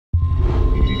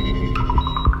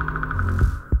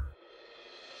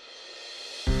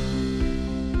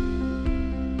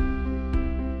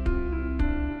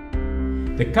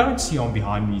The current C-arm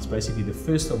behind me is basically the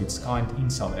first of its kind in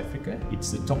South Africa.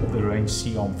 It's the top of the range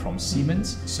C-arm from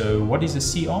Siemens. So what is a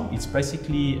C-arm? It's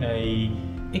basically a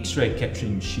X-ray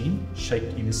capturing machine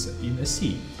shaped in a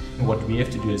C. And what we have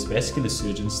to do as vascular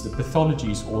surgeons, the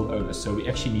pathology is all over. So we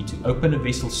actually need to open a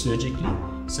vessel surgically.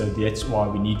 So that's why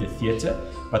we need a theatre.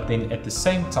 But then at the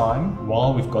same time,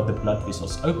 while we've got the blood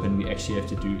vessels open, we actually have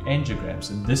to do angiograms.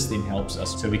 And this then helps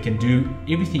us. So we can do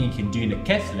everything you can do in a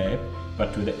cath lab,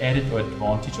 but with the added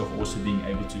advantage of also being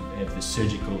able to have the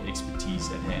surgical expertise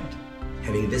at hand.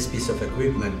 Having this piece of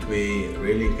equipment, we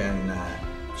really can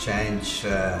change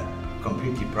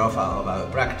completely profile of our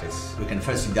practice. We can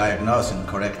firstly diagnose and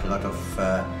correct a lot of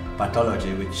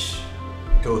pathology which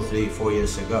 2, 3, 4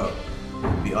 years ago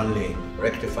would be only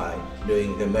rectified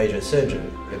doing the major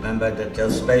surgery. Remember that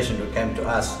those patients who came to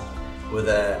us with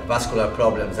vascular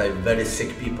problems are very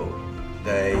sick people.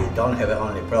 They don't have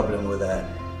only problem with the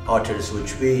arteries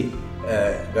which we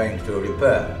are going to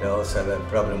repair. They also have a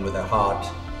problem with the heart,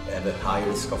 they have a high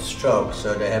risk of stroke,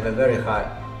 so they have a very high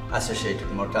associated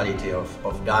mortality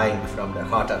of dying from the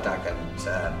heart attack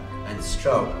and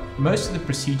stroke. Most of the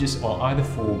procedures are either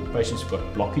for patients who've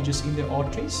got blockages in their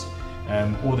arteries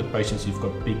or the patients who've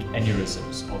got big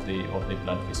aneurysms of their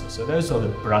blood vessels. So those are the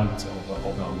brunt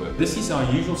of our work. This is our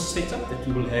usual setup that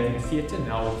we will have in theatre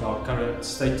now with our current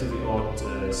state-of-the-art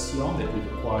C-arm that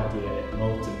we've acquired here at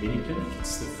Mediclinic.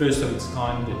 It's the first of its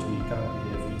kind that we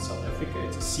currently have in South Africa.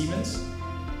 It's a Siemens.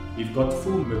 We've got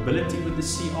full mobility with the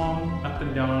C-arm, up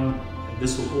and down, and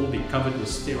this will all be covered with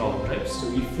sterile drapes, so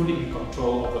we're fully in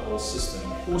control of the whole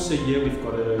system. Also here we've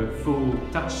got a full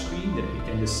touch screen that we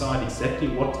can decide exactly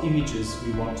what images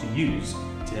we want to use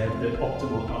to have the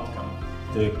optimal outcome.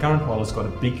 The current model has got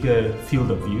a bigger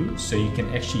field of view, so you can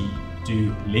actually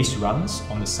do less runs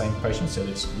on the same patient, so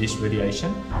there's less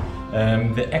radiation.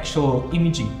 The actual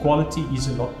imaging quality is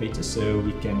a lot better, so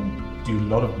we can do a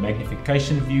lot of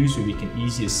magnification views where we can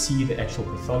easier see the actual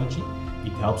pathology.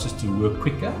 It helps us to work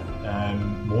quicker,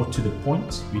 more to the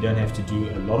point. We don't have to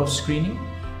do a lot of screening.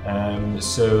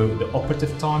 So the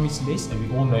operative time is less, and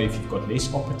we all know if you've got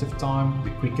less operative time,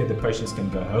 the quicker the patients can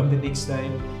go home the next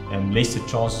day, and less the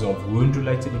chances of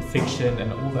wound-related infection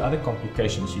and all the other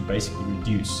complications you basically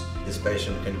reduce. This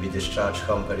patient can be discharged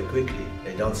home very quickly.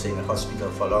 They don't stay in the hospital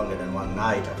for longer than one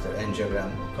night after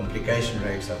angiogram. Complication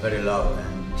rates are very low,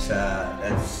 and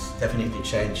that's definitely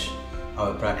changed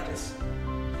our practice.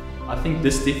 I think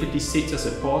this definitely sets us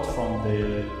apart from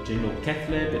the general cath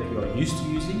lab that we are used to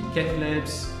using. Cath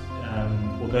labs,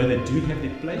 although they do have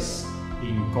their place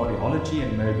in cardiology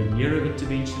and maybe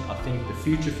neurointervention, I think the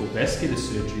future for vascular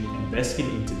surgery and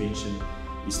vascular intervention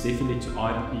is definitely to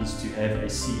have a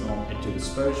C-arm at your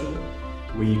disposal,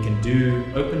 where you can do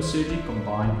open surgery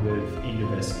combined with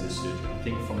endovascular surgery. I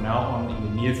think from now on in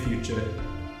the near future,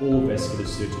 all vascular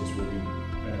surgeons will be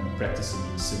practicing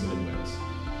in similar ways.